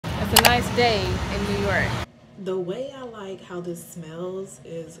It's a nice day in New York. The way I like how this smells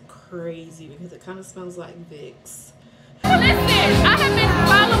is crazy because it kind of smells like Vicks. Listen, I have been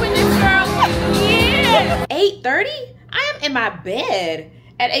following this girl for years. 8:30? I am in my bed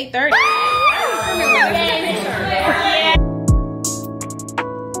at 8:30.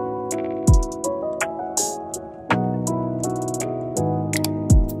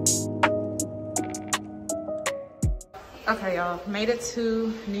 Okay, y'all, made it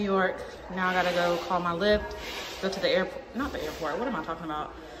to New York. Now I gotta go call my Lyft, go to the airport, not the airport, what am I talking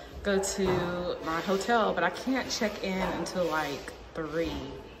about? Go to my hotel, but I can't check in until like 3,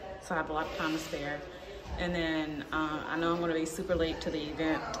 so I have a lot of time to spare. And then I know I'm gonna be super late to the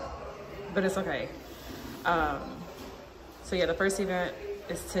event, but it's okay. So yeah, the first event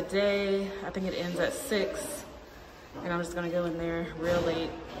is today. I think it ends at 6, and I'm just gonna go in there real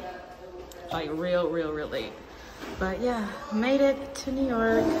late, like real late. But yeah, made it to New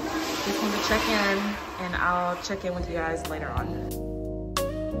York. Just wanted to check in, and I'll check in with you guys later on.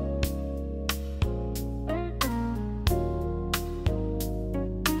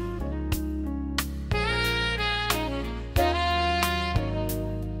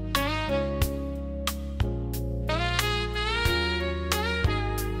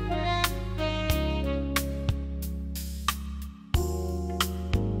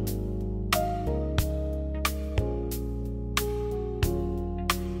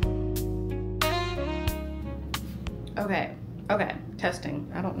 Okay,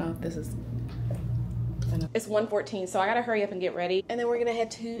 testing. I don't know if this is... It's 1:14, so I gotta hurry up and get ready. And then we're gonna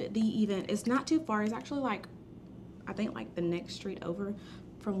head to the event. It's not too far. It's actually like, I think like the next street over.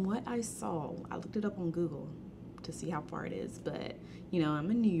 From what I saw, I looked it up on Google to see how far it is. But, you know,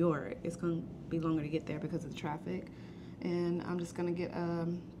 I'm in New York. It's gonna be longer to get there because of the traffic. And I'm just gonna get a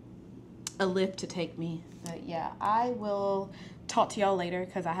Lyft to take me. But yeah, I will talk to y'all later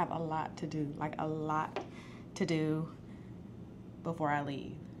because I have a lot to do. Like a lot to do before I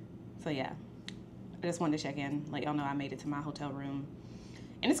leave. So yeah, I just wanted to check in, let y'all know I made it to my hotel room.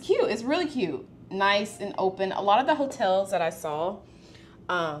 And it's cute, it's really cute. Nice and open. A lot of the hotels that I saw,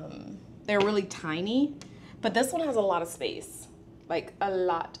 they're really tiny, but this one has a lot of space. Like a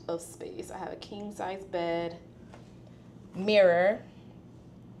lot of space. I have a king size bed, mirror.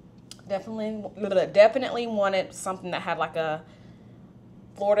 Definitely wanted something that had like a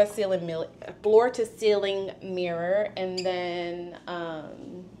floor to ceiling mirror. And then I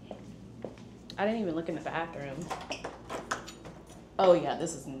didn't even look in the bathroom. Oh yeah,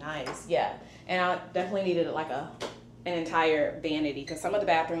 this is nice. Yeah, and I definitely needed like an entire vanity because some of the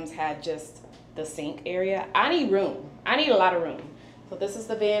bathrooms had just the sink area. I need room. I need a lot of room. So this is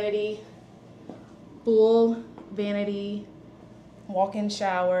the vanity, full vanity, walk-in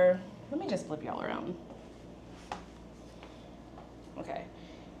shower. Let me just flip y'all around. Okay.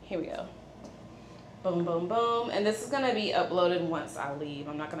 Here we go. Boom, boom, boom. And this is gonna be uploaded once I leave.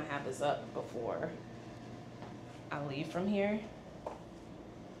 I'm not gonna have this up before I leave from here.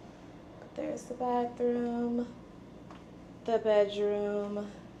 But there's the bathroom, the bedroom,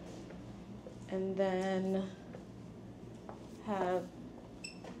 and then have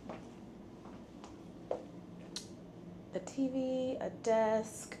the TV, a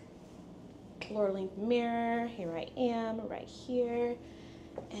desk, floor-length mirror. Here I am, right here.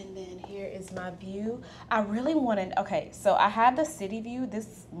 And then here is my view. I really wanted, okay, so I have the city view.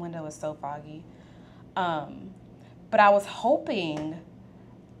 This window is so foggy. But I was hoping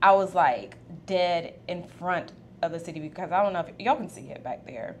I was like dead in front of the city view because I don't know if y'all can see it back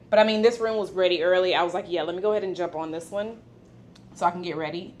there. But I mean, this room was ready early. I was like, yeah, let me go ahead and jump on this one so I can get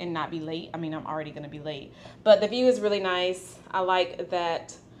ready and not be late. I mean, I'm already gonna be late. But the view is really nice. I like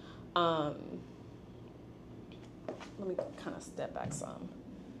that, let me kind of step back some.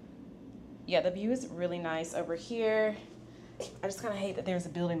 Yeah, the view is really nice over here. I just kind of hate that there's a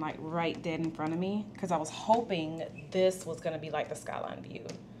building like right dead in front of me because I was hoping this was gonna be like the skyline view,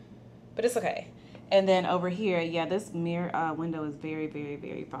 but it's okay. And then over here, yeah, this mirror window is very, very,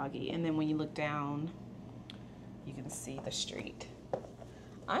 very foggy. And then when you look down, you can see the street.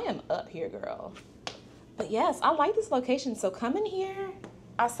 I am up here, girl. But yes, I like this location. So come in here.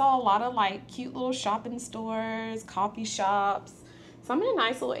 I saw a lot of like cute little shopping stores, coffee shops. So I'm in a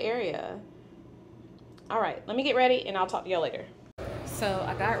nice little area. All right, let me get ready and I'll talk to y'all later. So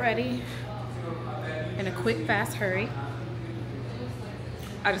I got ready in a quick, fast hurry.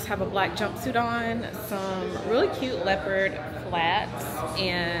 I just have a black jumpsuit on, some really cute leopard flats,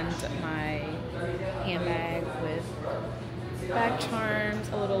 and my handbag with bag charms,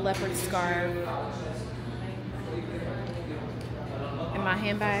 a little leopard scarf, and my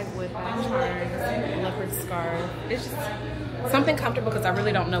handbag with bag charms, leopard scarf. It's just something comfortable because I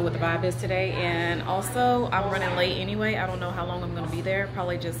really don't know what the vibe is today. And also, I'm running late anyway. I don't know how long I'm going to be there.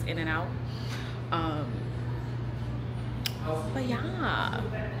 Probably just in and out. But yeah.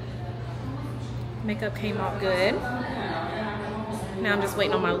 Makeup came out good. Now I'm just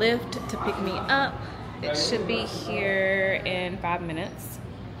waiting on my Lyft to pick me up. It should be here in 5 minutes.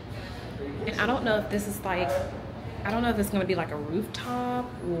 And I don't know if this is like, I don't know if it's gonna be like a rooftop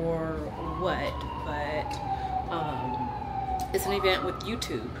or what, but it's an event with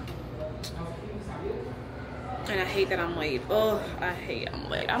YouTube. And I hate that I'm late. Oh, I hate I'm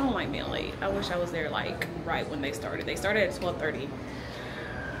late. I don't like being late. I wish I was there like right when they started. They started at 12:30.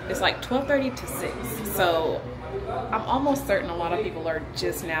 It's like 12:30 to 6. So I'm almost certain a lot of people are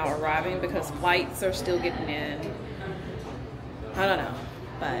just now arriving because flights are still getting in. I don't know,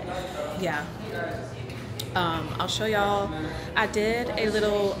 but yeah. I'll show y'all. I did a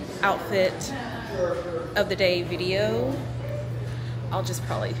little outfit of the day video. I'll just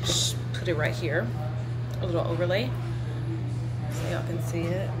probably put it right here, a little overlay, so y'all can see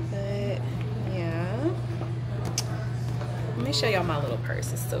it. But yeah, let me show y'all my little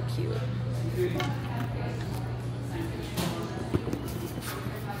purse. It's so cute.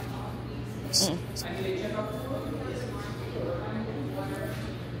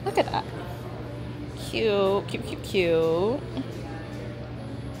 Look at that. Cute, cute, cute, cute.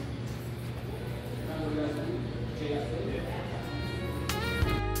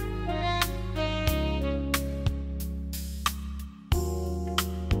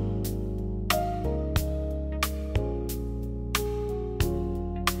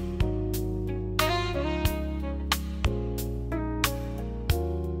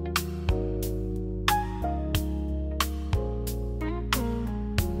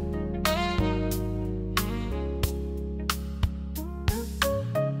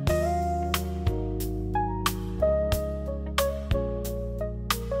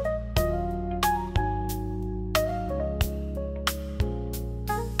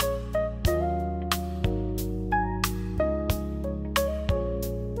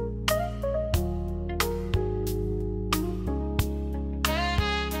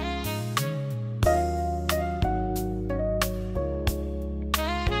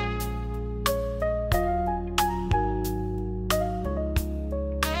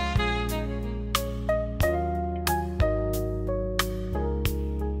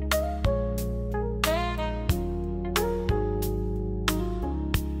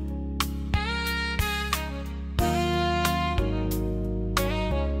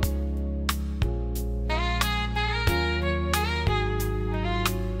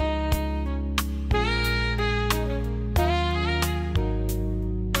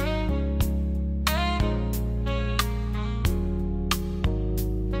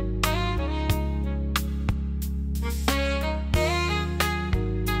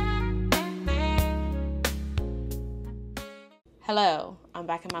 Hello, I'm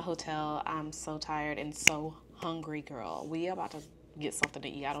back in my hotel. I'm so tired and so hungry, girl. We about to get something to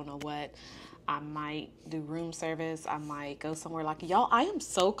eat. I don't know what. I might do room service. I might go somewhere. Like, y'all, I am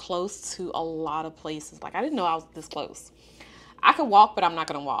so close to a lot of places. Like, I didn't know I was this close. I could walk, but I'm not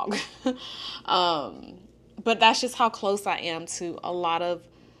gonna walk. But that's just how close I am to a lot of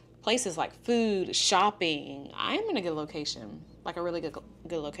places, like food, shopping. I am in a good location, like a really good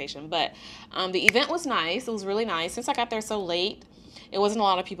location. But the event was nice. It was really nice. Since I got there so late, it wasn't a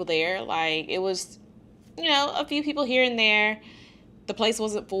lot of people there. Like, it was, you know, a few people here and there. The place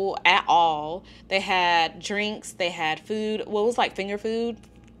wasn't full at all. They had drinks. They had food. Well, it was like finger food.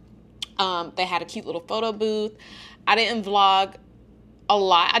 They had a cute little photo booth. I didn't vlog a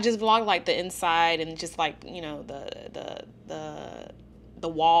lot. I just vlogged like the inside and just like, you know, the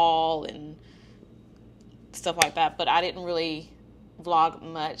wall and stuff like that. But I didn't really vlog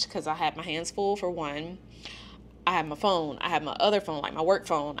much because I had my hands full. For one, I had my phone. I had my other phone, like my work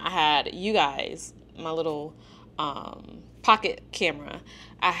phone. I had you guys, my little pocket camera.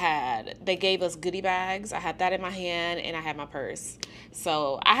 They gave us goodie bags. I had that in my hand and I had my purse.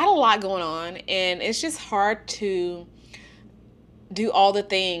 So I had a lot going on, and it's just hard to do all the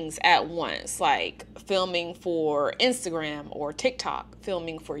things at once, like filming for Instagram or TikTok,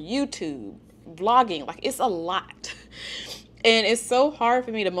 filming for YouTube, vlogging. Like, it's a lot. And it's so hard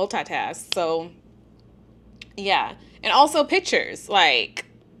for me to multitask. So yeah. And also pictures. Like,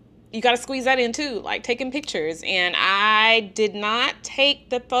 you got to squeeze that in too, like taking pictures. And I did not take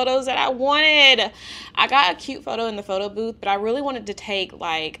the photos that I wanted. I got a cute photo in the photo booth, but I really wanted to take,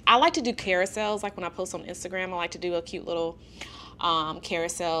 like, I like to do carousels. Like when I post on Instagram, I like to do a cute little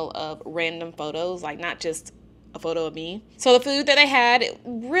carousel of random photos, like not just a photo of me. So the food that they had,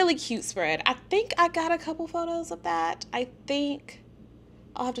 really cute spread. I think I got a couple photos of that. I think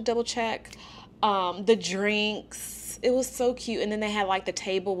I'll have to double check. The drinks, it was so cute. And then they had like the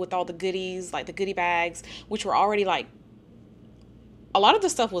table with all the goodies, like the goodie bags, which were already like, a lot of the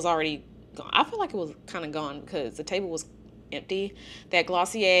stuff was already gone. I feel like it was kind of gone because the table was empty. They had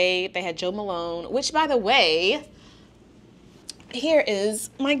Glossier, they had Joe Malone, which by the way, here is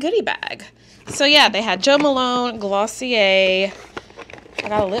my goodie bag. So yeah, they had Joe Malone, Glossier. I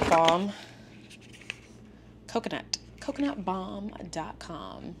got a lip balm.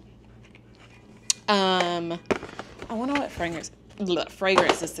 coconutbalm.com. I wonder what fragrance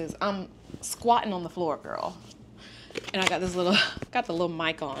this is. I'm squatting on the floor, girl. And I got this little, got the little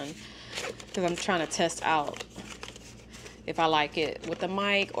mic on because I'm trying to test out if I like it with the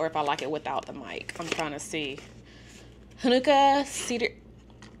mic or if I like it without the mic. I'm trying to see. Hinoki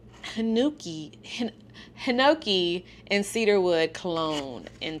and Cedarwood Cologne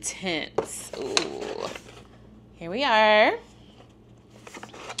Intense. Ooh. Here we are.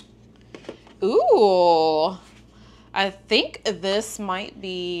 Ooh. I think this might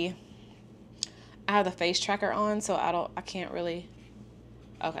be, I have the face tracker on, so I can't really,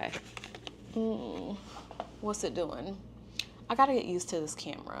 okay. Ooh. What's it doing? I gotta get used to this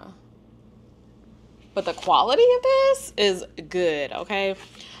camera. But the quality of this is good, okay?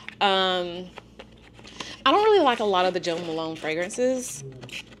 I don't really like a lot of the Joe Malone fragrances.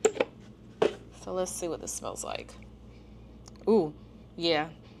 So let's see what this smells like. Ooh, yeah.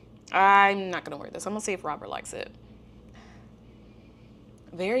 I'm not gonna wear this. I'm gonna see if Robert likes it.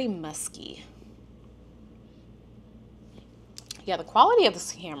 Very musky. Yeah, the quality of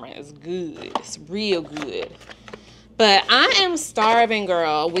this camera is good. It's real good. But I am starving,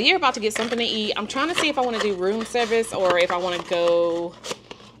 girl. We are about to get something to eat. I'm trying to see if I want to do room service or if I want to go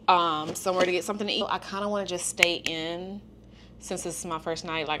somewhere to get something to eat. I kind of want to just stay in since this is my first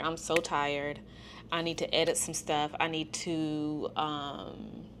night. Like, I'm so tired. I need to edit some stuff. I need to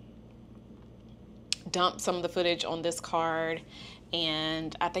dump some of the footage on this card.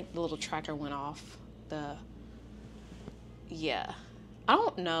 And I think the little tracker went off. Yeah. I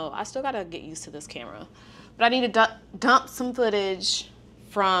don't know. I still got to get used to this camera. But I need to dump some footage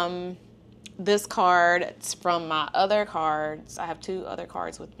from this card. It's from my other cards. I have 2 other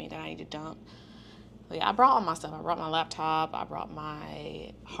cards with me that I need to dump. But yeah, I brought all my stuff. I brought my laptop. I brought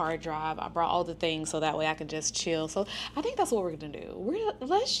my hard drive. I brought all the things so that way I can just chill. So I think that's what we're going to do.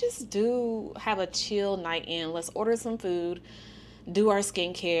 Let's just have a chill night in. Let's order some food, do our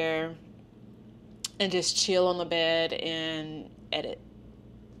skincare, and just chill on the bed and edit.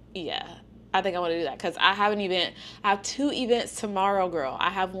 Yeah. I think I want to do that because I have an event. I have 2 events tomorrow, girl. I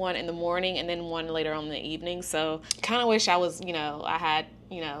have one in the morning and then one later on in the evening. So kind of wish I was, I had,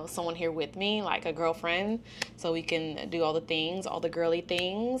 someone here with me, like a girlfriend, so we can do all the things, all the girly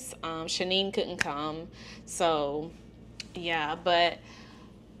things. Shanine couldn't come. So yeah, but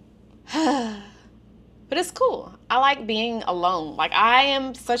it's cool. I like being alone. Like, I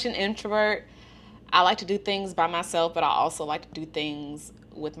am such an introvert. I like to do things by myself, but I also like to do things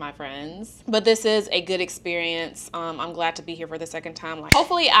with my friends. But this is a good experience. I'm glad to be here for the second time. Like,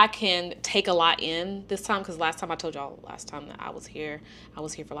 hopefully I can take a lot in this time, because last time I told y'all last time that I was here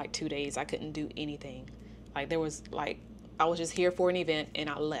for like 2 days. I couldn't do anything. Like, I was just here for an event and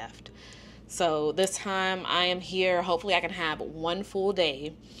I left. So this time I am here. Hopefully I can have 1 full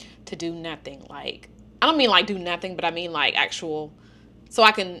day to do nothing. Like, I don't mean like do nothing, but I mean like actual, so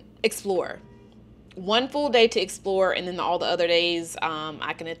I can explore. 1 full day to explore, and then all the other days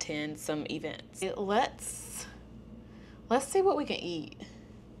I can attend some events. Let's see what we can eat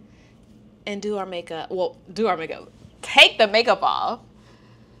and do our makeup. Well, do our makeup. Take the makeup off.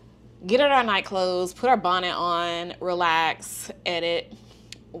 Get in our night clothes. Put our bonnet on. Relax. Edit.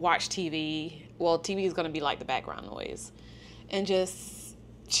 Watch TV. Well, TV is going to be like the background noise. And just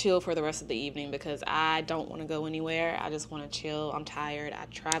chill for the rest of the evening because I don't want to go anywhere. I just want to chill. I'm tired. I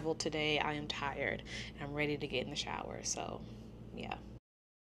traveled today. I am tired. And I'm ready to get in the shower. So, yeah.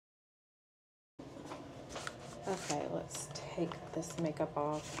 Okay, let's take this makeup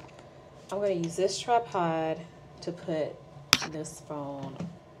off. I'm going to use this tripod to put this phone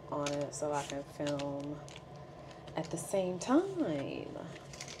on it so I can film at the same time.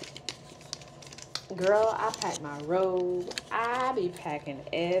 Girl, I packed my robe. I be packing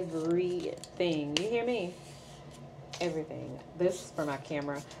everything. You hear me? Everything. This is for my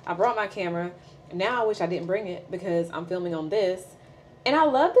camera. I brought my camera. Now I wish I didn't bring it because I'm filming on this. And I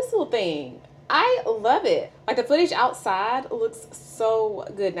love this little thing. I love it. Like, the footage outside looks so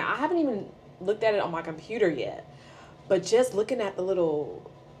good. Now, I haven't even looked at it on my computer yet. But just looking at the little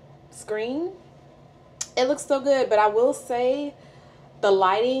screen, It looks so good, but I will say the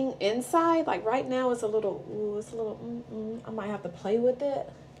lighting inside, like right now, is a little, ooh, it's a little, I might have to play with it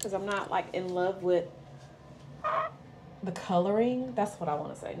because I'm not like in love with the coloring. That's what I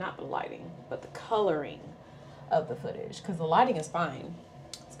want to say, not the lighting, but the coloring of the footage, because the lighting is fine.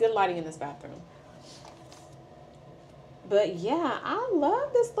 It's good lighting in this bathroom. But yeah, I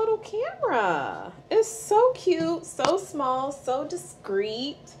love this little camera. It's so cute, so small, so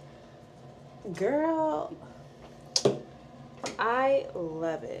discreet. Girl, I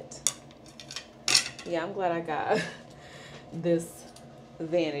love it. Yeah, I'm glad I got this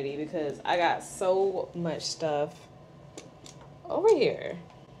vanity because I got so much stuff over here.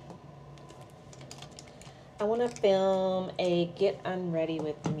 I want to film a get unready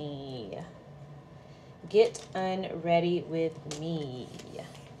with me. Get unready with me.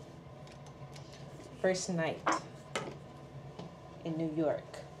 First night in New York.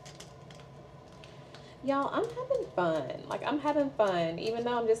 Y'all, I'm having fun. Like, I'm having fun, even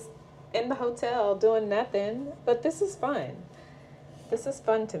though I'm just in the hotel doing nothing. But this is fun. This is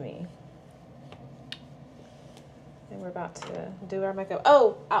fun to me. And we're about to do our makeup.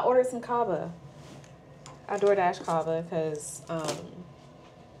 Oh, I ordered some kava. I DoorDash kava because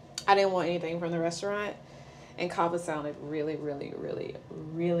I didn't want anything from the restaurant. And kava sounded really, really, really,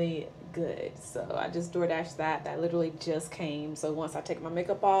 really good. So I just DoorDashed that. That literally just came. So once I take my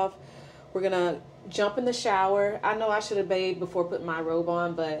makeup off, we're going to jump in the shower. I know I should have bathed before putting my robe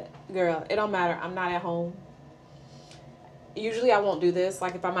on, but girl, it don't matter. I'm not at home. Usually I won't do this.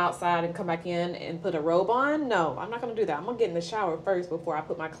 Like if I'm outside and come back in and put a robe on, no, I'm not going to do that. I'm going to get in the shower first before I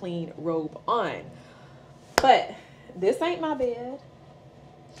put my clean robe on. But this ain't my bed.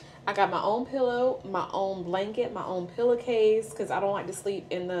 I got my own pillow, my own blanket, my own pillowcase, because I don't like to sleep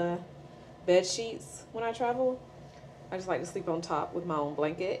in the bed sheets when I travel. I just like to sleep on top with my own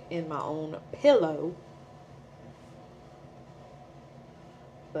blanket and my own pillow.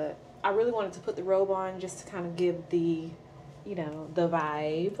 But I really wanted to put the robe on just to kind of give the, you know, the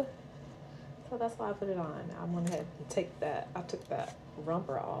vibe. So that's why I put it on. I went ahead and take that. I took that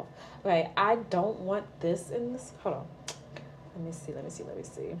romper off. Okay, I don't want this in this. Hold on. Let me see.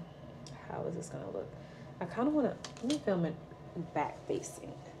 How is this going to look? I kind of want to, let me film it back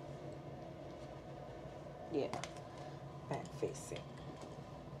facing. Yeah, back facing.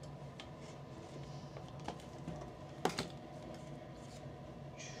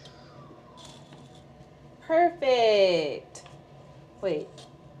 Perfect. Wait.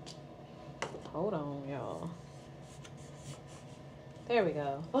 Hold on, y'all. There we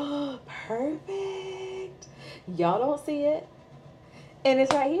go. Oh, perfect. Y'all don't see it. And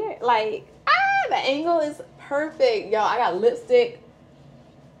it's right here. Like, the angle is perfect. Y'all, I got lipstick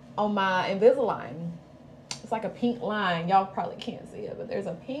on my Invisalign. It's like a pink line. Y'all probably can't see it, but there's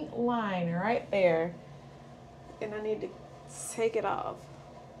a pink line right there. And I need to take it off.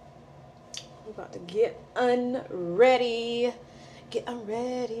 We're about to get unready. Get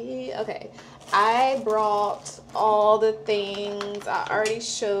unready. Okay. I brought all the things. I already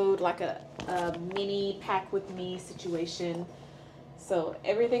showed like a mini pack with me situation. So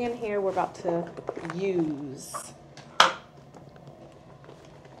everything in here we're about to use.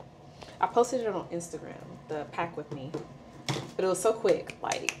 I posted it on Instagram, the pack with me. But it was so quick,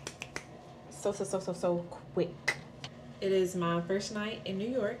 like so quick. It is my first night in New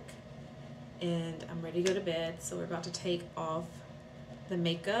York and I'm ready to go to bed. So we're about to take off the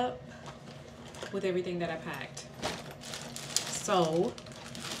makeup with everything that I packed. So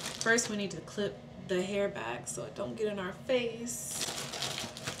first we need to clip the hair back so it don't get in our face.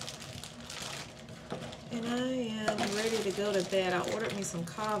 And I am ready to go to bed. I ordered me some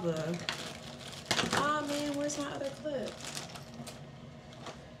kava. Oh man, where's my other clip?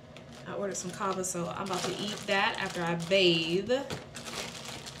 I ordered some kava, so I'm about to eat that after I bathe.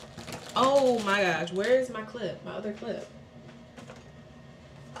 Oh my gosh, where is my clip? My other clip.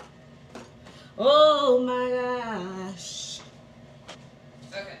 Oh my gosh.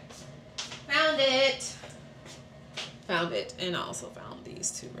 Okay. Found it. Found it. And I also found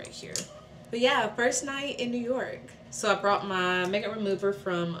these two right here. But yeah, first night in New York. So I brought my makeup remover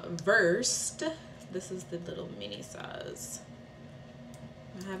from Versed. This is the little mini size.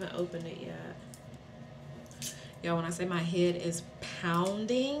 I haven't opened it yet. Y'all, when I say my head is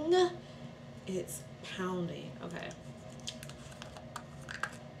pounding, it's pounding. Okay.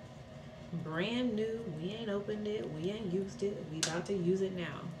 Brand new. We ain't opened it. We ain't used it. We about to use it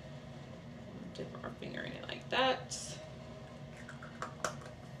now. Dip our finger in it like that.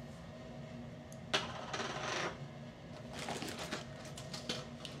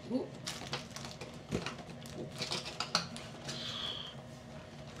 Ooh.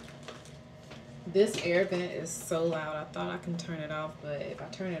 This air vent is so loud. I thought I can turn it off, but if I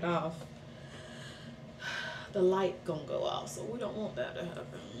turn it off, the light gonna go off. So we don't want that to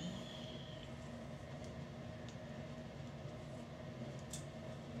happen.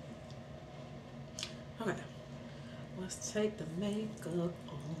 Okay, let's take the makeup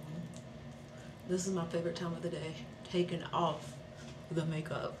on. This is my favorite time of the day, taking off the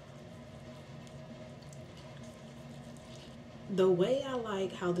makeup. The way I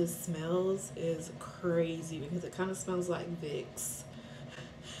like how this smells is crazy because it kind of smells like Vicks.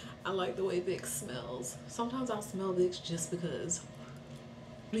 I like the way Vicks smells. Sometimes I'll smell Vicks just because.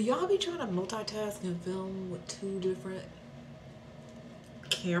 Do y'all be trying to multitask and film with 2 different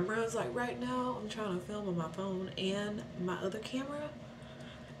cameras? Like right now, I'm trying to film on my phone and my other camera.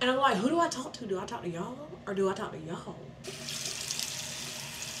 And I'm like, who do I talk to? Do I talk to y'all or do I talk to y'all?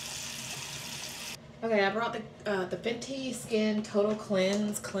 Okay, I brought the Fenty Skin Total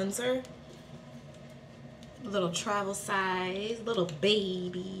Cleanse Cleanser. A little travel size, little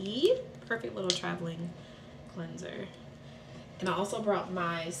baby. Perfect little traveling cleanser. And I also brought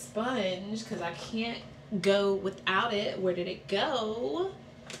my sponge because I can't go without it. Where did it go?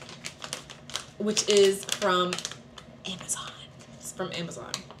 Which is from Amazon. It's from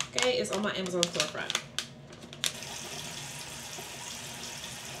Amazon. Okay, it's on my Amazon storefront.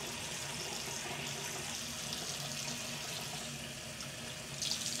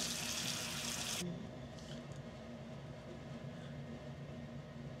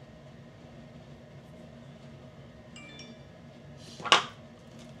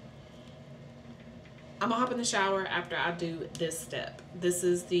 I'm gonna hop in the shower after I do this step. This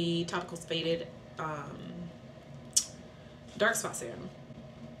is the Topicals Faded Dark Spot Serum.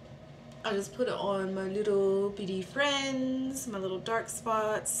 I just put it on my little bitty friends, my little dark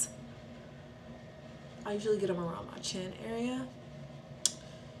spots. I usually get them around my chin area.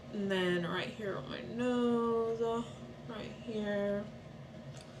 And then right here on my nose, right here.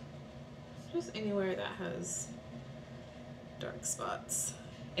 Just anywhere that has dark spots.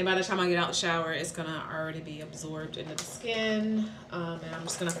 And by the time I get out the shower, it's gonna already be absorbed into the skin. And I'm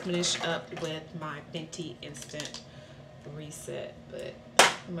just gonna finish up with my Fenty Instant Reset. But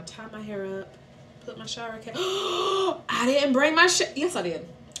I'm gonna tie my hair up, put my shower cap. I didn't bring my yes, I did.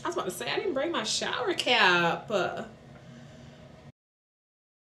 I was about to say I didn't bring my shower cap. I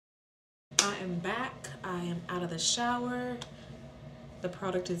am back. I am out of the shower. The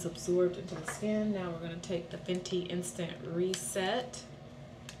product is absorbed into the skin. Now we're gonna take the Fenty Instant Reset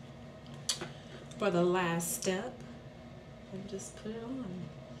for the last step and just put it on.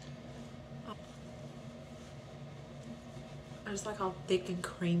 I just like how thick and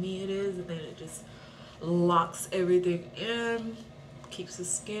creamy it is, and then it just locks everything in, keeps the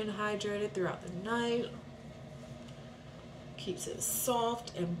skin hydrated throughout the night, keeps it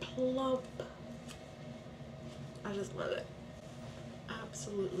soft and plump. I just love it.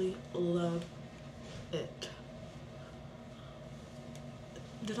 Absolutely love it.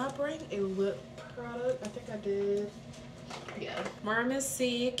 Did I bring a lip product? I think I did. Yeah.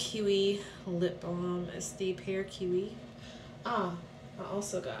 Marmisi Kiwi Lip Balm. Estee Pear Kiwi. Ah, I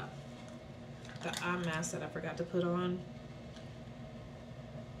also got the eye mask that I forgot to put on.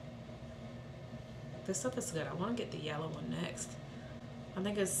 This stuff is good. I want to get the yellow one next. I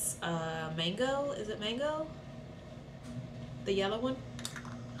think it's mango. Is it mango? The yellow one?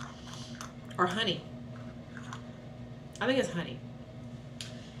 Or honey? I think it's honey.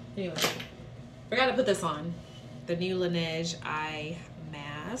 Anyway, forgot to put this on. The new Laneige eye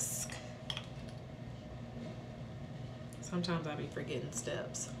mask. Sometimes I be forgetting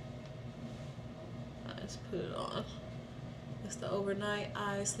steps. Let's put it on. It's the overnight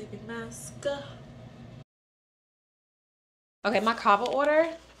eye sleeping mask. Okay, my Cabo order.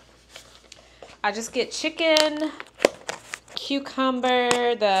 I just get chicken,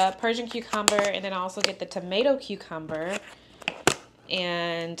 cucumber, the Persian cucumber, and then I also get the tomato cucumber.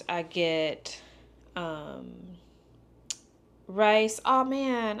 And I get rice. Oh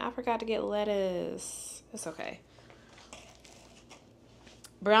man, I forgot to get lettuce. It's okay.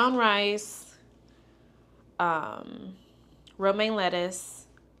 Brown rice, romaine lettuce,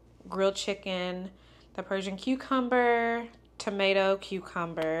 grilled chicken, the Persian cucumber, tomato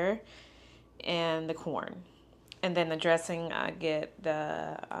cucumber, and the corn. And then the dressing, I get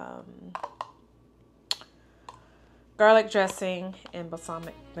the garlic dressing and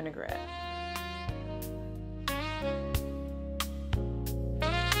balsamic vinaigrette.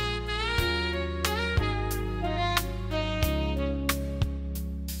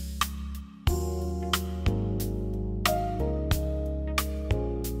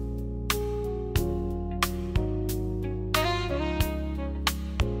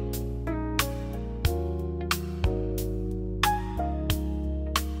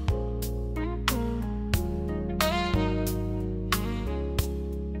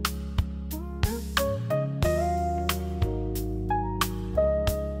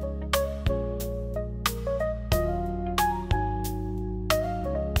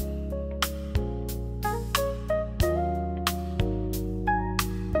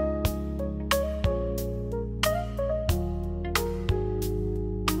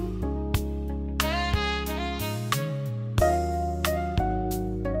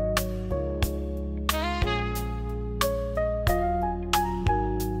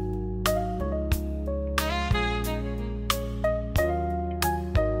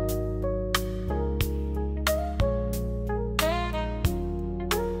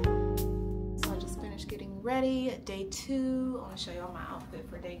 ready. Day 2. I want to show y'all my outfit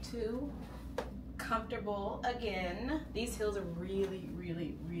for day 2. Comfortable again. These heels are really,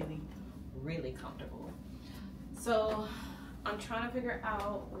 really, really, really comfortable. So I'm trying to figure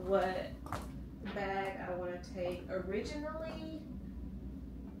out what bag I want to take. Originally,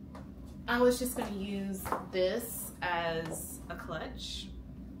 I was just going to use this as a clutch.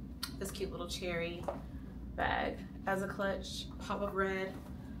 This cute little cherry bag as a clutch. Pop of red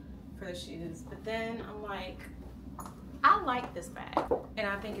for the shoes. But then I'm like, I like this bag. And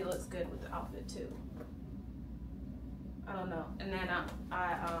I think it looks good with the outfit too. I don't know. And then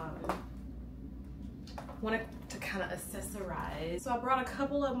I wanted to kind of accessorize. So I brought a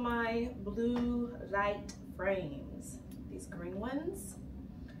couple of my blue light frames. These green ones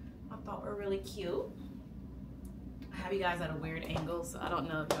I thought were really cute. I have you guys at a weird angle, so I don't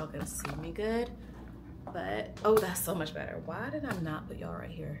know if y'all can see me good. But, oh, that's so much better. Why did I not put y'all right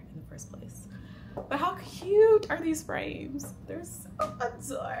here in the first place? But how cute are these frames? They're so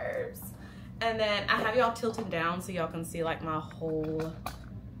adorbs. And then I have y'all tilted down so y'all can see like my whole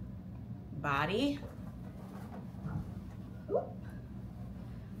body.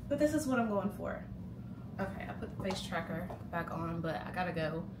 But this is what I'm going for. Okay, I put the face tracker back on, but I gotta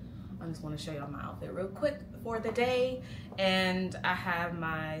go. I just want to show y'all my outfit real quick for the day. And I have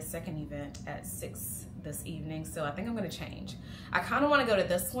my second event at 6 this evening, so I think I'm gonna change. I kind of want to go to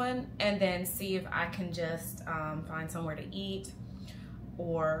this one and then see if I can just find somewhere to eat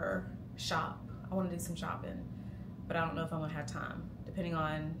or shop. I want to do some shopping, but I don't know if I'm gonna have time, depending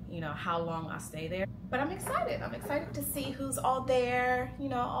on, you know, how long I stay there. But I'm excited. I'm excited to see who's all there, you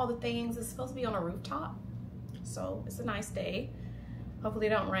know, all the things. It's supposed to be on a rooftop, so it's a nice day. Hopefully it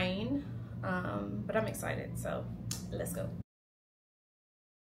don't rain, but I'm excited, so let's go.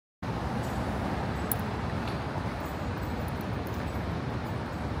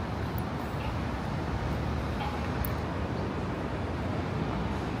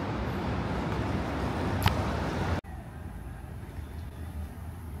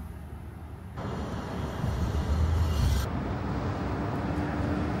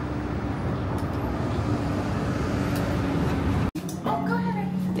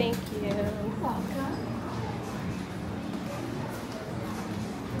 Thank you. You're welcome.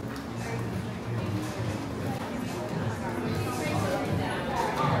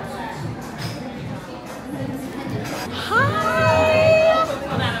 Hi.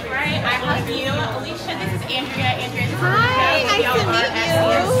 Hold on, right? I love you. Alicia, this is Andrea. Andrea, this is Hi, nice to meet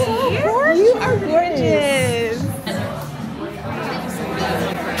you. You are gorgeous.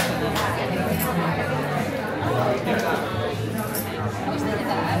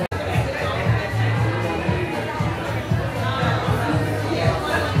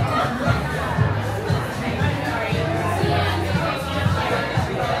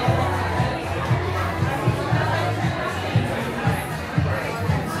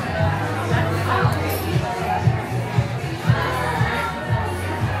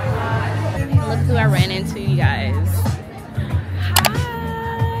 I ran into, you guys.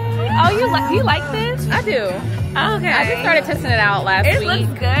 Hi. Oh, do you like this? I do. Okay. I just started testing it out last week. It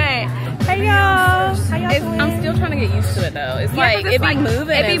looks good. Hey y'all. How y'all doing? I'm still trying to get used to it though. It's like it be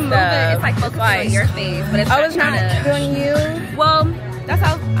moving. It be moving. It's like focusing on your face, but it's not doing you. Well, that's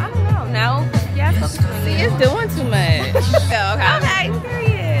how. I don't know. No. Yeah, it's focusing on you. It's doing too much. Okay. Okay.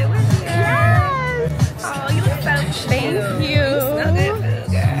 Period. Yes. Oh, you look so cute. Thank you. So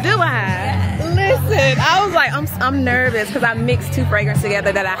good. Do I? Listen, I was like, I'm nervous because I mixed 2 fragrances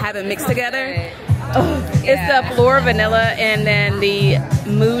together that I haven't mixed together. Oh, it's the Floor Vanilla and then the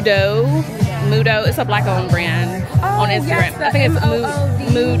Mudo. Mudo, it's a black-owned brand on Instagram. Yes, I think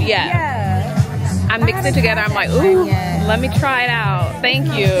it's Mood, yeah. I mixed it together. I'm like, ooh, let me try it out. Thank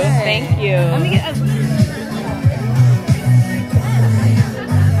you, thank you. Let me get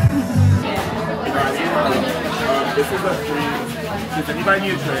this is a free. Does anybody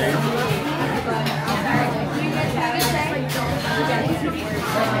need a tray?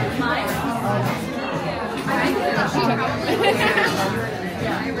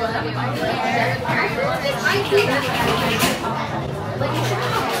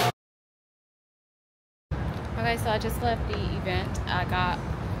 Okay, so I just left the event. I got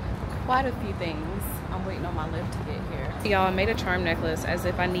quite a few things. I'm waiting on my lift to get here. Y'all, I made a charm necklace as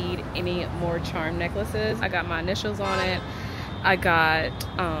if I need any more charm necklaces. I got my initials on it. I got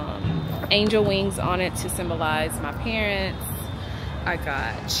angel wings on it to symbolize my parents. I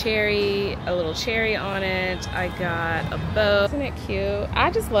got a little cherry on it. I got a bow. Isn't it cute? I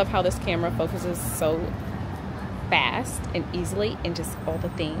just love how this camera focuses so fast and easily and just all the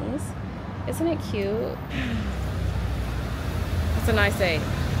things. Isn't it cute? It's a nice day.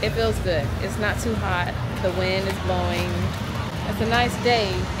 It feels good. It's not too hot. The wind is blowing. It's a nice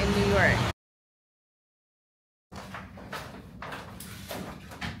day in New York.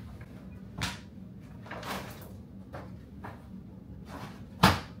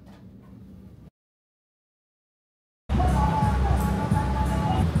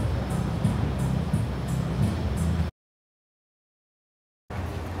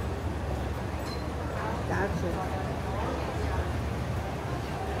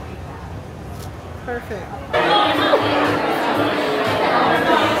 Perfect.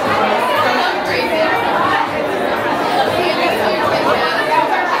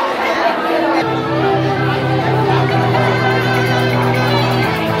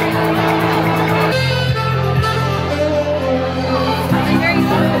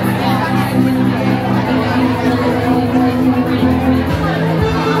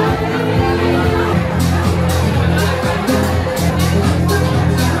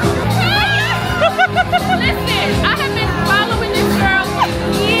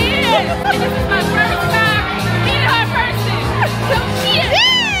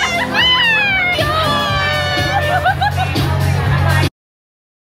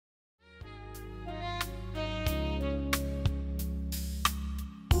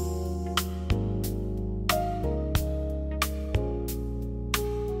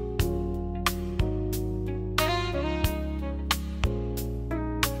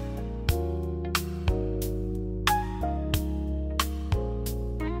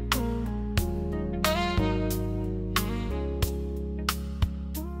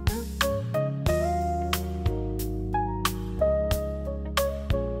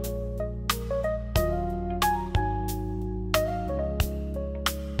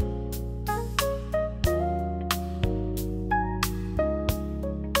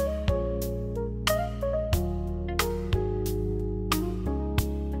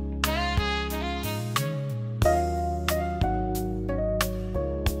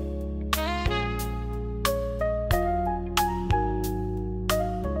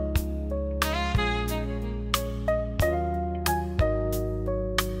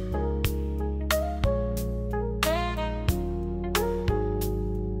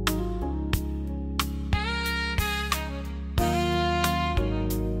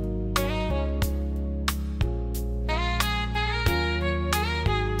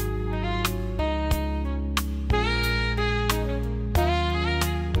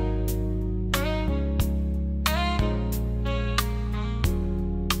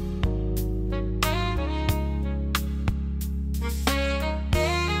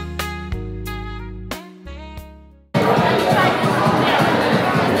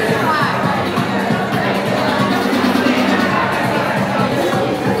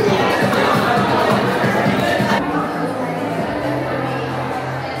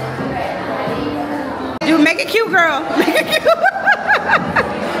 Make it cute, girl. Make it cute.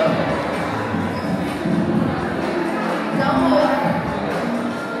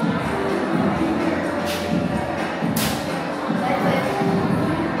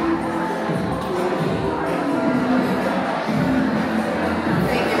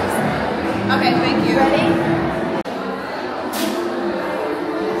 Okay, thank you. Ready?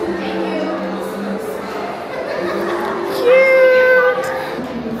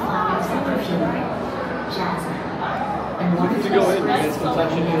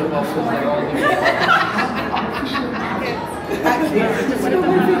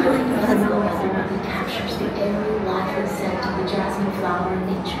 Captures the airy, lively scent of the jasmine flower in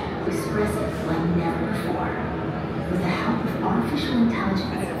nature, expressive like never before. With the help of artificial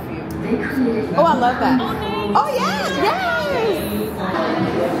intelligence, they created. Oh, I love that. Oh yes, yes.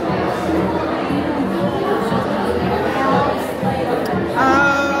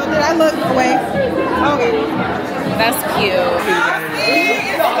 Did I look away? Okay. That's cute.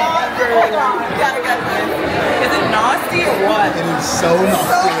 Hold on, you gotta get this. Is it nasty or what? It is so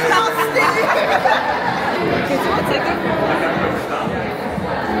nasty. Okay, so I'll take it.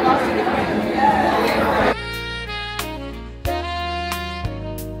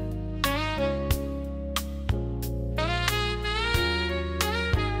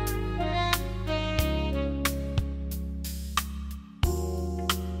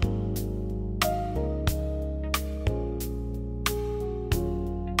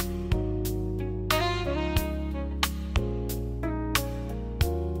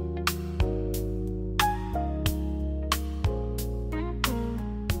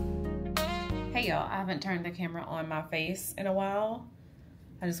 Hey y'all, I haven't turned the camera on my face in a while.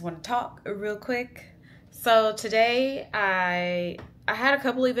 I just want to talk real quick. So today I I had a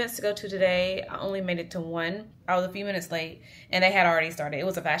couple events to go to today. I only made it to one. I was a few minutes late and they had already started. It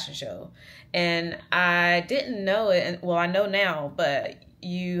was a fashion show and I didn't know it. And well, I know now, but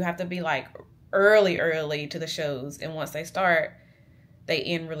you have to be like early to the shows. And once they start, they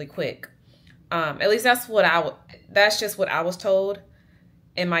end really quick. At least that's just what I was told.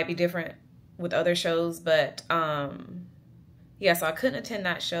 It might be different with other shows, but yeah, so I couldn't attend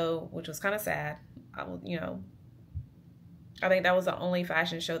that show, which was kind of sad. I think that was the only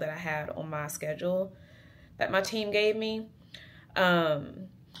fashion show that I had on my schedule that my team gave me.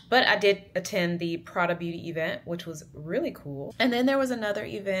 But I did attend the Prada Beauty event, which was really cool. And then there was another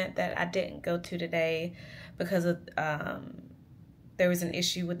event that I didn't go to today because of there was an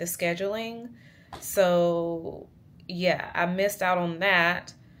issue with the scheduling. So yeah, I missed out on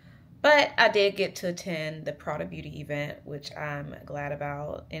that. But I did get to attend the Prada Beauty event, which I'm glad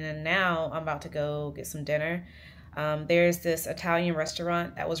about. And then now I'm about to go get some dinner. There's this Italian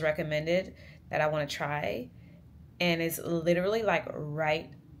restaurant that was recommended that I want to try. And it's literally like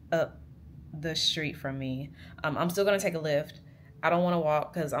right up the street from me. I'm still going to take a Lyft. I don't want to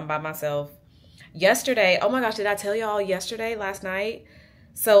walk because I'm by myself. Yesterday, oh my gosh, did I tell y'all last night?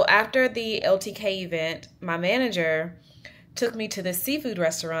 So after the LTK event, my manager took me to this seafood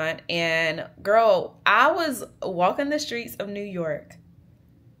restaurant, and girl, I was walking the streets of New York.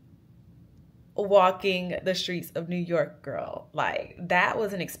 Girl. Like, that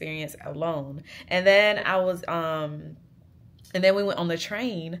was an experience alone. And then and then we went on the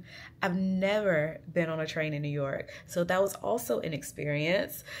train. I've never been on a train in New York. So that was also an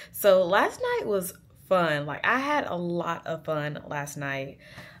experience. So last night was fun. Like, I had a lot of fun last night.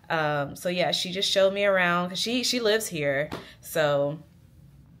 So yeah, she just showed me around because she lives here, so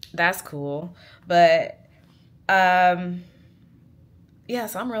that's cool. But yeah,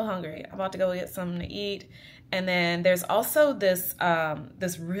 so I'm real hungry. I'm about to go get something to eat. And then there's also this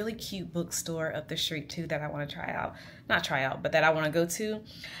this really cute bookstore up the street too that I want to try out. Not try out, but that I want to go to.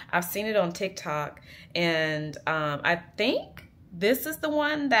 I've seen it on TikTok, and I think this is the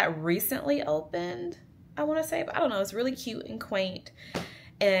one that recently opened, I want to say, but I don't know. It's really cute and quaint.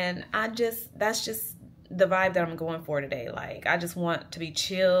 And that's just the vibe that I'm going for today. Like, I just want to be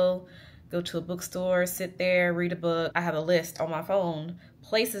chill, go to a bookstore, sit there, read a book. I have a list on my phone,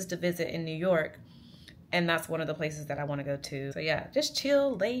 places to visit in New York. And that's one of the places that I want to go to. So yeah, just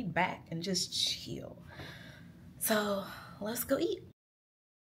chill, laid back, and just chill. So let's go eat.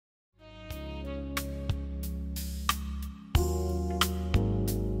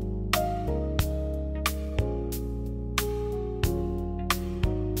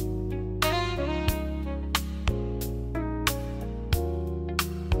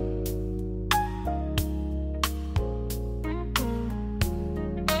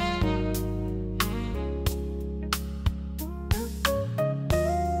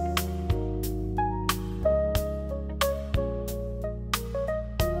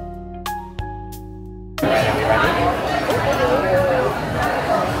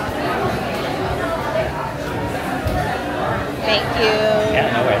 Thank you. Yeah,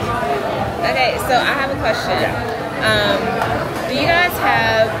 no worries. Okay, so I have a question. Yeah. Do you guys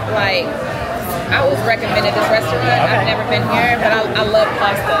have, like, I was recommended this restaurant. Okay. I've never been here, but I love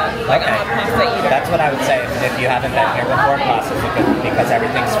pasta. Like, I'm a pasta eater. That's what I would say. If you haven't been here before, pasta's good because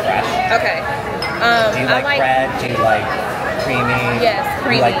everything's fresh. Okay. Do you like bread? Do you like creamy? Yes,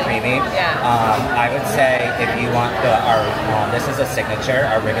 creamy. You like creamy? Yeah. I would say if you want this is a signature,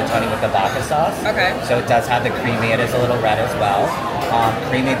 our rigatoni with the vodka sauce. Okay. So it does have the creamy. It is a little red as well.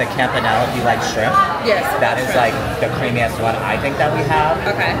 Creamy, the campanelle, if you like shrimp. Yes. That is like the creamiest one I think that we have.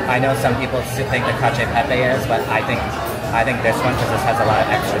 Okay. I know some people think the cacio e pepe is, but I think this one, because this has a lot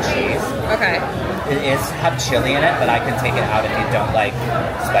of extra cheese. Okay. It is have chili in it, but I can take it out if you don't like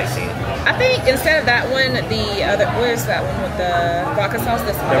spicy. I think instead of that one, the other, where's that one with the vodka sauce?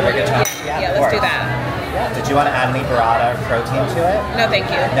 This The rigatoni. Yeah, let's do that. Yeah. Did you want to add any burrata or protein to it? No, thank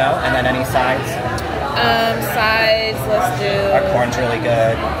you. No? And then any sides? Sides, let's do... Our corn's really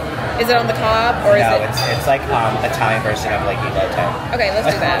good. Is it on the cob, or is it... No, it's like Italian version of like elote. Okay, let's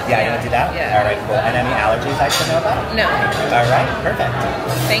do that. Yeah, you want to do that? Yeah. All right, cool. And any allergies I should know about? No. All right, perfect.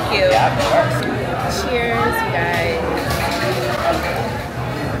 Thank you. Yeah, of course. Cheers, you guys.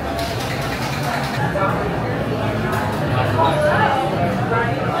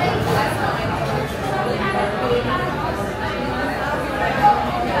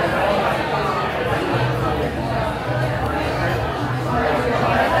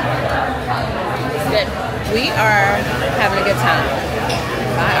 Good. We are having a good time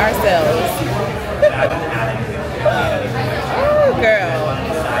by ourselves. Oh, girl.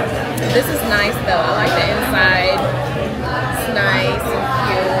 This is nice though. I like the inside. It's nice.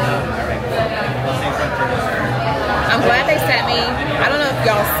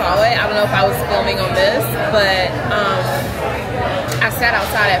 y'all saw it. I don't know if I was filming on this, but I sat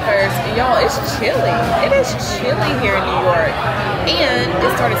outside at first, and y'all, it's chilly. It is chilly here in New York, and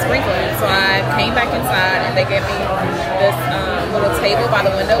it started sprinkling. So I came back inside, and they gave me this little table by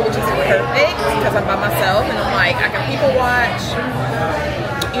the window, which is perfect because I'm by myself, and I'm like, I can people watch.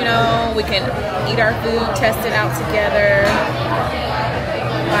 You know, we can eat our food, test it out together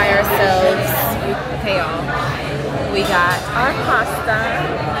by ourselves. Okay, y'all. We got our pasta.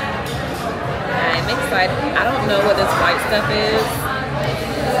 I'm excited. I don't know what this white stuff is.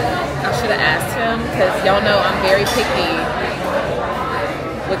 I should have asked him because y'all know I'm very picky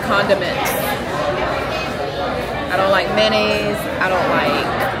with condiments. I don't like mayonnaise. I don't like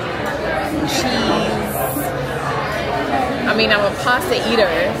cheese. I mean, I'm a pasta eater,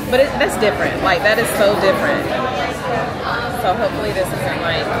 but that's different. Like, that is so different. So hopefully this isn't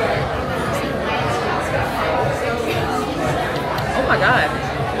like... Oh my God.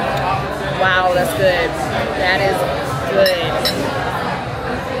 Wow, that's good. That is good.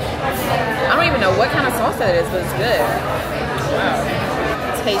 I don't even know what kind of sauce that is, but it's good.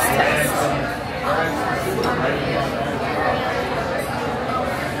 Wow. Taste test.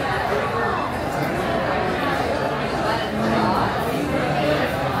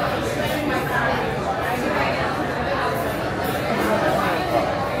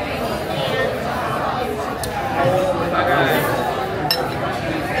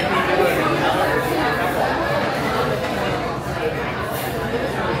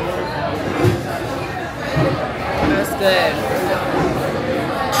 Good.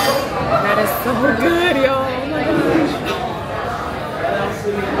 That is so good, y'all. Oh my gosh.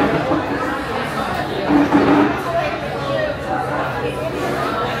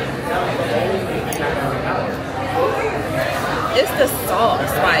 It's the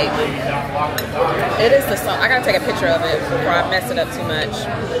sauce, like, it is the sauce. I gotta take a picture of it before I mess it up too much.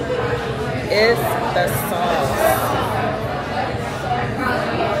 It's the sauce.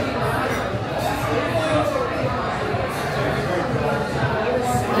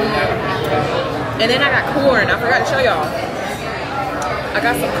 And then I got corn. I forgot to show y'all. I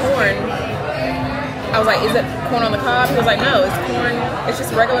got some corn. I was like, is it corn on the cob? He was like, no, it's corn. It's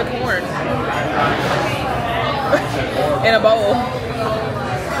just regular corn. In a bowl.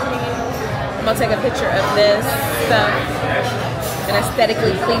 I'm going to take a picture of this. An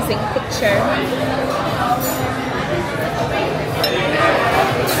aesthetically pleasing picture.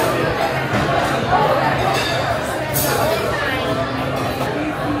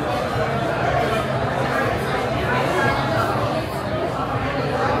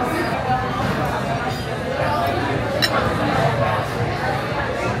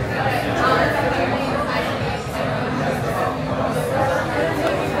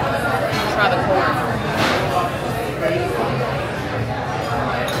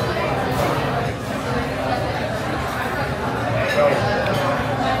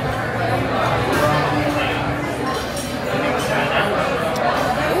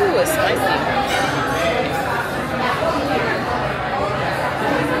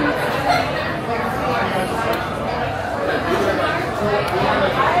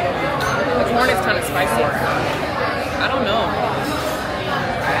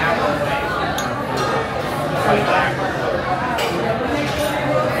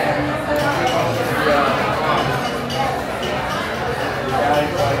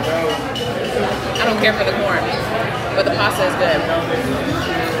 Care for the corn, but the pasta is good.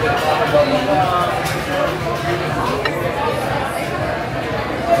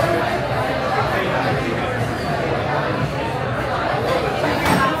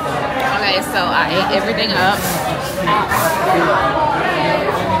 Okay, so I ate everything up.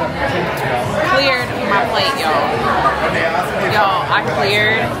 Cleared my plate, y'all. Y'all, I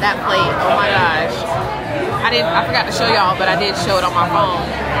cleared that plate. Oh my gosh. I forgot to show y'all, but I did show it on my phone.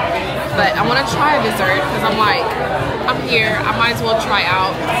 But I want to try a dessert because I'm like, I'm here. I might as well try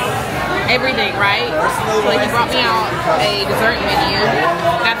out everything, right? So he brought me out a dessert menu.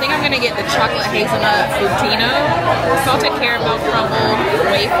 And I think I'm going to get the chocolate hazelnut Butino, salted caramel crumbled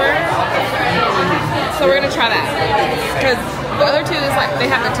wafer. So we're going to try that. Because the other two is like,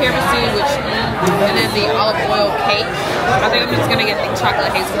 they have the tiramisu, which, and then the olive oil cake. I think I'm just going to get the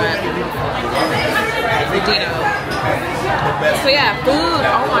chocolate hazelnut Butino. So yeah, food,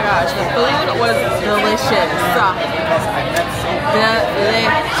 oh my gosh, the food was delicious.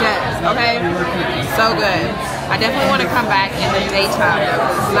 Delicious, okay? So good. I definitely want to come back in the daytime though,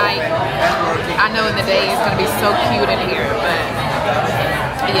 because night, I know in the day it's going to be so cute in here, but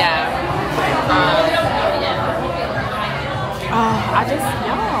yeah. I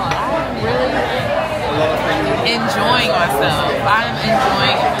really enjoying myself. I'm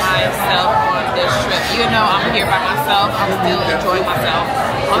enjoying myself on this trip. Even though I'm here by myself, I'm still enjoying myself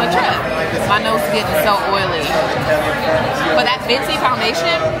on the trip. My nose is getting so oily. But that Fenty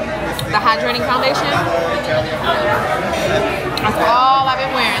foundation, the hydrating foundation, that's all I've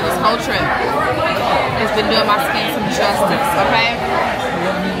been wearing this whole trip. It's been doing my skin some justice, okay?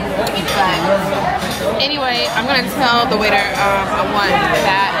 But anyway, I'm gonna tell the waiter I want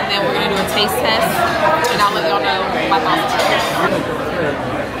that, and then we're gonna do a taste test, and I'll let y'all know my thoughts.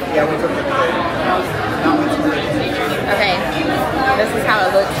 Okay, this is how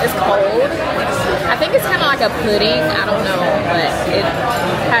it looks. It's cold. I think it's kind of like a pudding. I don't know, but it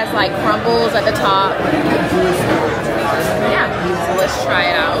has like crumbles at the top. Yeah, so let's try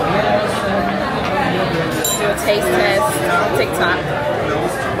it out. Do a taste test on TikTok.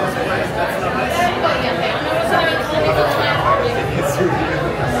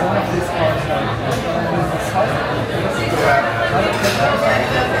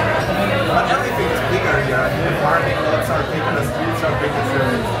 Everything's bigger here. The farming lots are big, the streets are bigger, so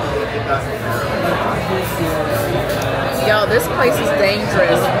it doesn't matter. Yo, this place is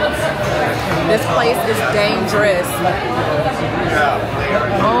dangerous. This place is dangerous.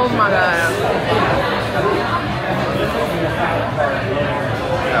 Oh my god.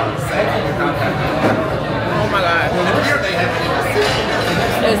 Oh my god.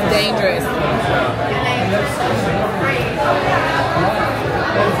 It's dangerous.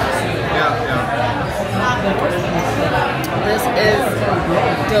 This is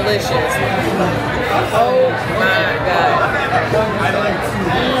delicious. Oh my god.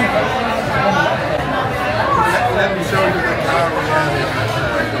 Let me show you the car we have.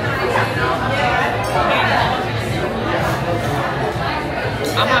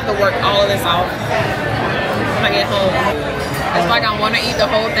 I'm gonna have to work all of this off when I get home. It's like I want to eat the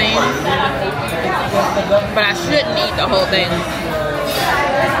whole thing, but I shouldn't eat the whole thing.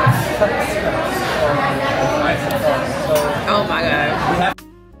 Oh my god.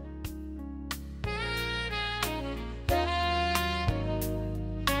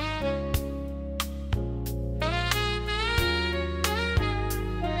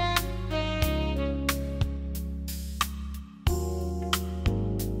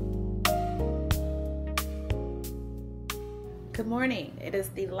 Good morning. It is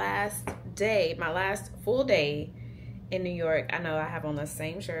the last day, my last full day in New York. I know I have on the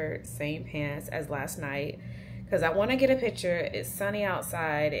same shirt, same pants as last night because I want to get a picture. It's sunny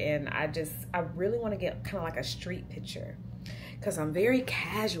outside and I really want to get kind of like a street picture because I'm very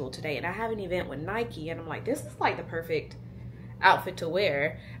casual today and I have an event with Nike and I'm like, this is like the perfect outfit to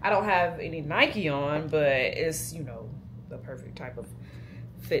wear. I don't have any Nike on, but it's, you know, the perfect type of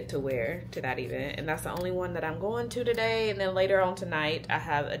fit to wear to that event, and that's the only one that I'm going to today. And then later on tonight I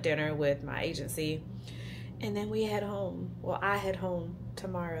have a dinner with my agency, and then we head home. Well, I head home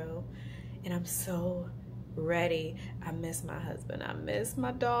tomorrow, and I'm so ready. I miss my husband, I miss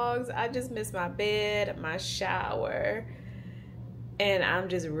my dogs, I just miss my bed, my shower, and I'm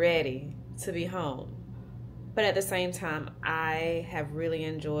just ready to be home. But at the same time, I have really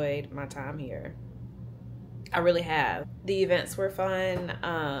enjoyed my time here. I really have. The events were fun.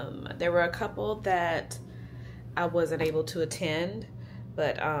 There were a couple that I wasn't able to attend,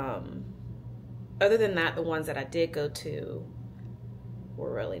 but other than that, the ones that I did go to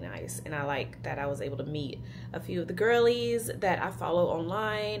were really nice. And I like that I was able to meet a few of the girlies that I follow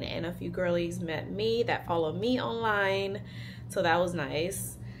online, and a few girlies met me that follow me online. So that was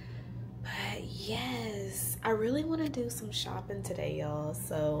nice. But yes, I really want to do some shopping today, y'all.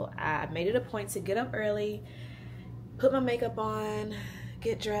 So I made it a point to get up early, put my makeup on,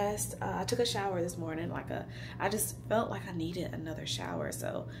 get dressed. I took a shower this morning. I just felt like I needed another shower.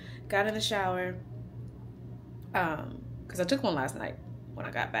 So got in the shower because I took one last night when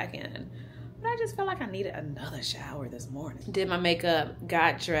I got back in. But I just felt like I needed another shower this morning. Did my makeup,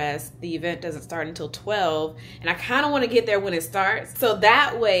 got dressed. The event doesn't start until 12, and I kind of want to get there when it starts. So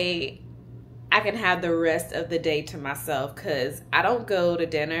that way I can have the rest of the day to myself, because I don't go to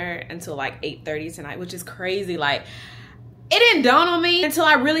dinner until like 8:30 tonight, which is crazy. Like, it didn't dawn on me until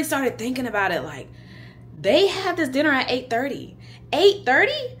I really started thinking about it. Like, they have this dinner at 8:30.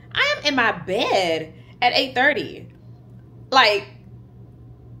 8:30? I am in my bed at 8:30. Like,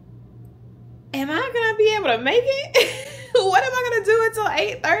 am I gonna be able to make it? What am I gonna do until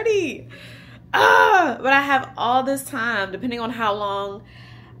 8:30? But I have all this time, depending on how long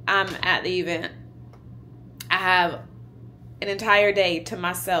I'm at the event. I have an entire day to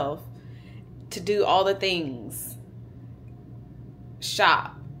myself to do all the things.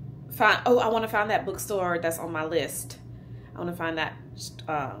 Shop. I want to find that bookstore that's on my list. I want to find that.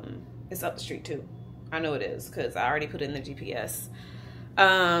 It's up the street too. I know it is because I already put it in the GPS.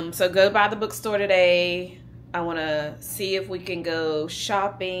 So go by the bookstore today. I want to see if we can go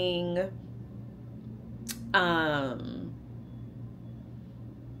shopping.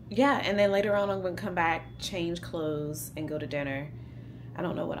 Yeah, and then later on I'm going to come back, change clothes, and go to dinner. I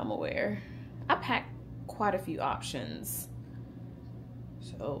don't know what I'm going to wear. I packed quite a few options,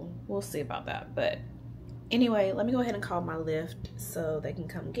 so we'll see about that. But anyway, let me go ahead and call my Lyft so they can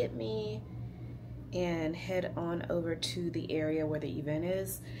come get me and head on over to the area where the event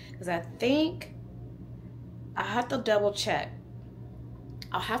is, because I think I have to double check.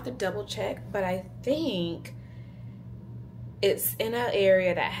 I'll have to double check, but I think it's in an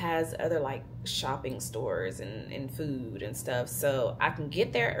area that has other like shopping stores and food and stuff, so I can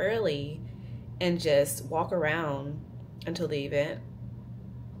get there early and just walk around until the event.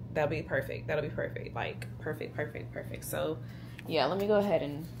 That'll be perfect. That'll be perfect. Like perfect. So yeah, let me go ahead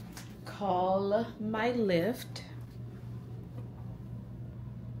and call my Lyft.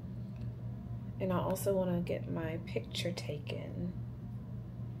 And I also want to get my picture taken.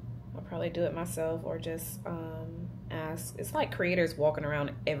 I'll probably do it myself or just ask. It's like creators walking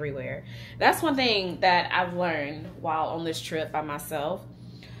around everywhere. That's one thing that I've learned while on this trip by myself.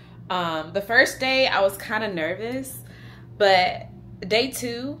 The first day I was kind of nervous, but day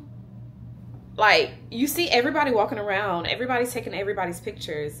 2, like, you see everybody walking around, everybody's taking everybody's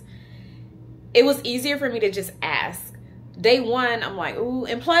pictures. It was easier for me to just ask. Day 1, I'm like, ooh,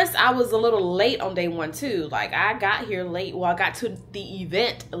 and plus I was a little late on day 1 too. Like, I got here late. Well, I got to the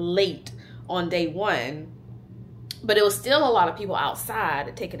event late on day 1, but it was still a lot of people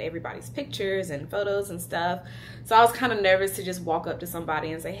outside taking everybody's pictures and photos and stuff. So I was kind of nervous to just walk up to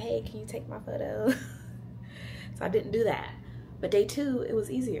somebody and say, hey, can you take my photo? So I didn't do that. But day 2, it was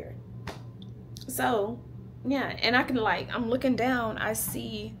easier. So yeah, and I can, like, I'm looking down, I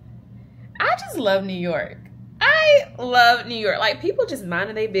see, I just love New York. I love New York. Like, people just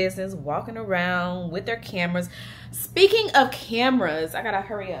minding their business, walking around with their cameras. Speaking of cameras, I gotta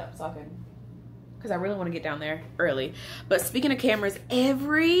hurry up so I can, because I really want to get down there early. But speaking of cameras,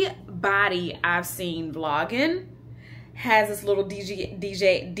 everybody I've seen vlogging has this little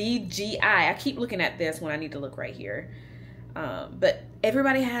DJI. I keep looking at this when I need to look right here. But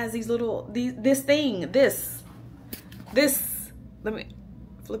everybody has these little, this thing, this, let me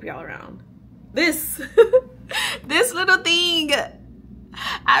flip y'all around. This, this little thing.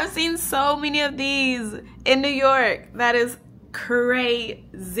 I've seen so many of these in New York. That is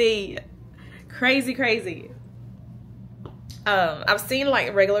crazy. Crazy. I've seen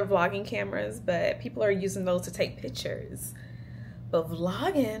like regular vlogging cameras, but people are using those to take pictures. But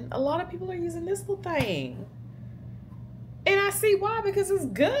vlogging, a lot of people are using this little thing. And I see why, because it's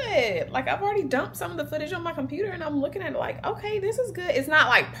good. Like, I've already dumped some of the footage on my computer and I'm looking at it like, okay, this is good. It's not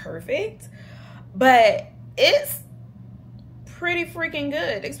like perfect, but it's pretty freaking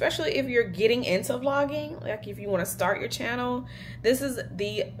good, especially if you're getting into vlogging. Like, if you want to start your channel, this is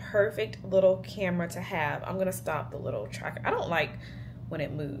the perfect little camera to have. I'm gonna stop the little tracker. I don't like when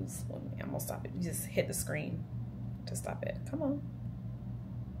it moves. I'm gonna stop it. You just hit the screen to stop it. Come on,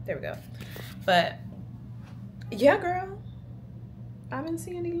 there we go. But yeah, girl, I've been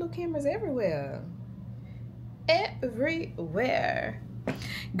seeing these little cameras everywhere.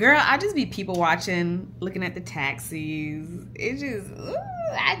 Girl, I just be people watching, looking at the taxis. It just, ooh,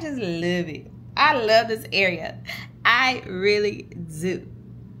 I just love it. I love this area. I really do.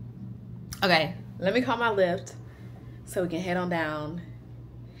 Okay, let me call my Lyft so we can head on down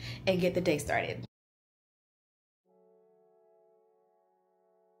and get the day started.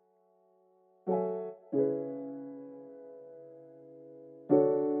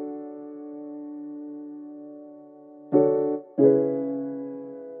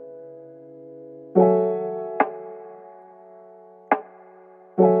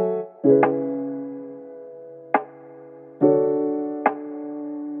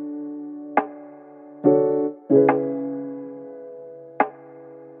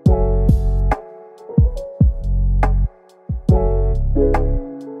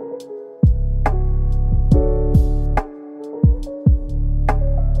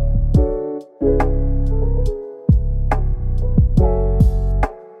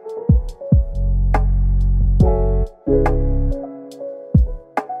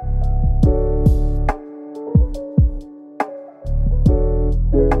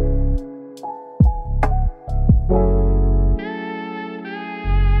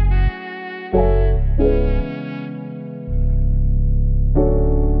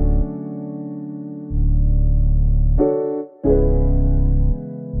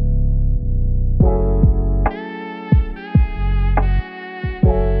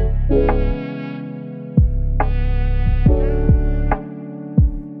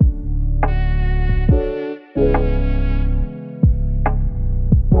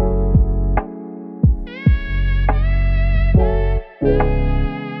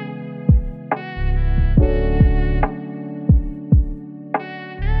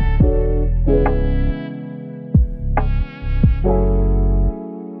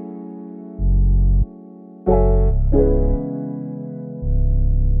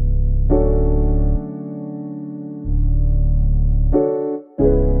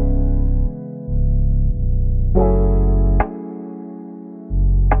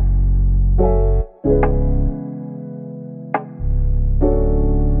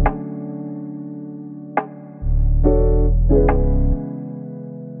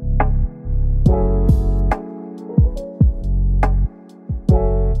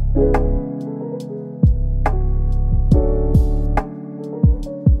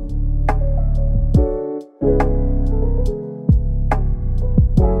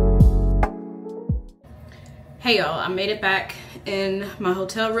 made it back in my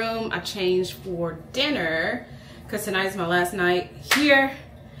hotel room. I changed for dinner because tonight's my last night here.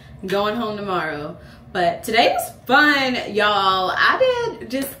 I'm going home tomorrow. But today was fun, y'all. I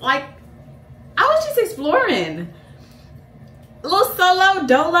was just exploring. A little solo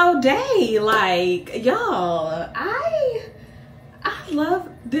dolo day. Like, y'all, I love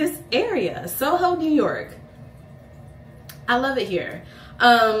this area. Soho, New York. I love it here.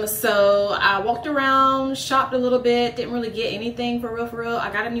 So I walked around, shopped a little bit, didn't really get anything for real.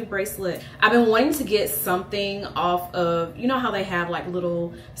 I got a new bracelet. I've been wanting to get something off of, you know how they have like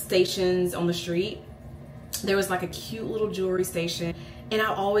little stations on the street? There was like a cute little jewelry station, and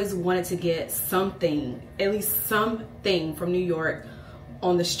I always wanted to get something, at least something from New York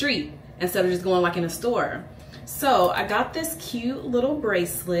on the street instead of just going like in a store. So I got this cute little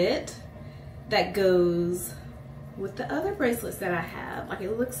bracelet that goes with the other bracelets that I have. Like,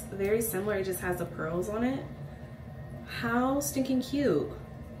 it looks very similar. It just has the pearls on it. How stinking cute.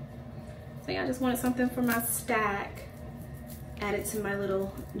 I think I just wanted something for my stack. Add it to my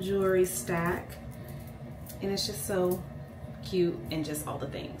little jewelry stack. And it's just so cute and just all the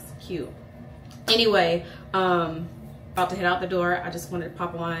things. Cute. Anyway, about to head out the door. I just wanted to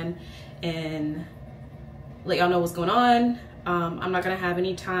pop on and let y'all know what's going on. I'm not gonna have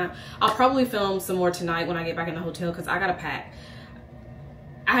any time. I'll probably film some more tonight when I get back in the hotel because I gotta pack.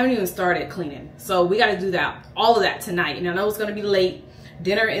 I haven't even started cleaning, so we gotta do that, all of that tonight. And I know it's gonna be late.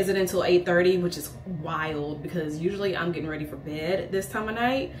 Dinner isn't until 8:30, which is wild because usually I'm getting ready for bed at this time of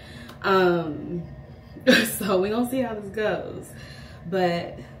night. So we gonna see how this goes.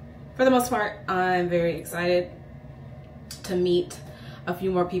 But for the most part, I'm very excited to meet a few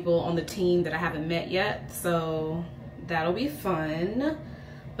more people on the team that I haven't met yet. So that'll be fun.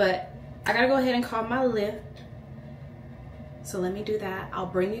 But I gotta go ahead and call my Lyft. So let me do that. I'll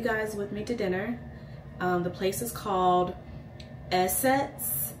bring you guys with me to dinner. The place is called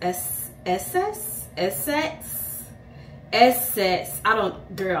Essex.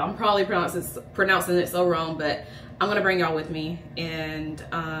 Girl, I'm probably pronouncing it so wrong, but I'm gonna bring y'all with me. And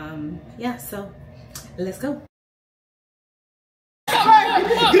yeah, so let's go.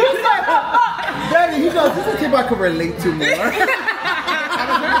 Daddy, he goes, this is a tip I can relate to more. That's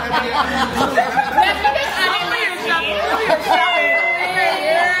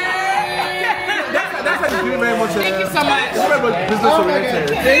how you do very much. Thank you so much. Business oriented.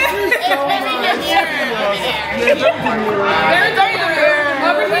 Thank you so much.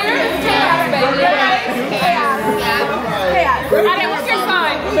 Over here is chaos, baby. Chaos. What's your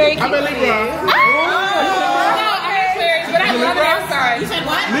sign? I'm a Libra. But I love it outside. You said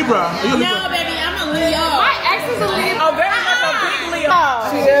what? Libra. Are you a Libra? No, baby, I'm a Leo. My ex is a Leo. Oh, very much a big Leo.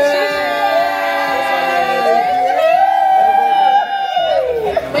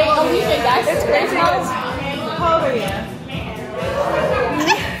 Wait, Alicia, that's it's crazy. How old are you?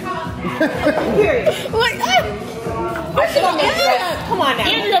 Period. Like, Come on now.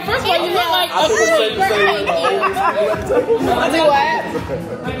 Andrea, first of all, you look like a queen. Do what?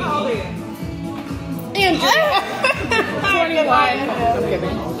 How old are you? Andrea. 21. I'm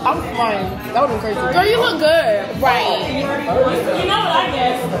kidding. I'm fine. That would be crazy. Girl, you look good. Right. You know what I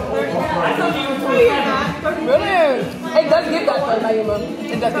guess? I told you really? It does get that though, Naima.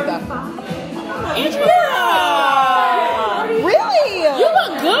 It does get that. Andrea. Really? You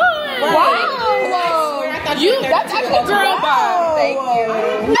look good. Wow. That's actually girl vibe. Thank you.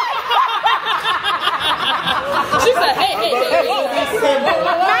 She said, hey.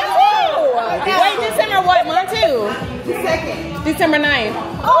 Mine too. Wait, December what? Mine too. December 9th.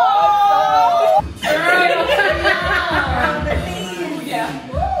 Oh!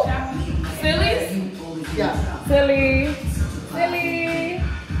 Sillies? Yeah. Silly.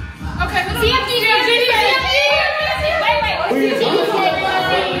 Okay, CFD. Wait, we need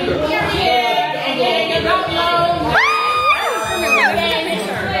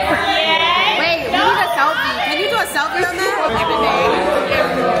a selfie. Can you do a selfie on that?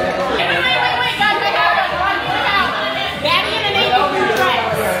 Wait, guys, wait out. Daddy and the navy blue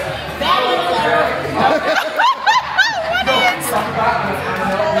dress. Daddy and the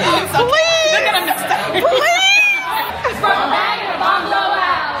Please! Look at him next time. Please! Spark the bag and the bomb blow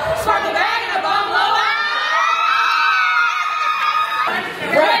out. Spark the bag and the bomb blow out.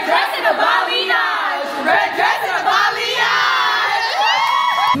 Red dress and a balayage. Red dress and a balayage.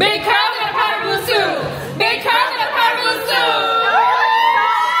 Big curls and a powder blue suit. Big curls and a powder blue suit.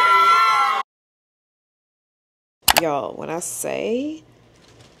 Y'all, when I say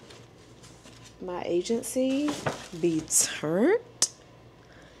my agency be turned,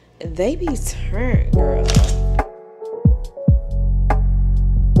 they be turned, girl.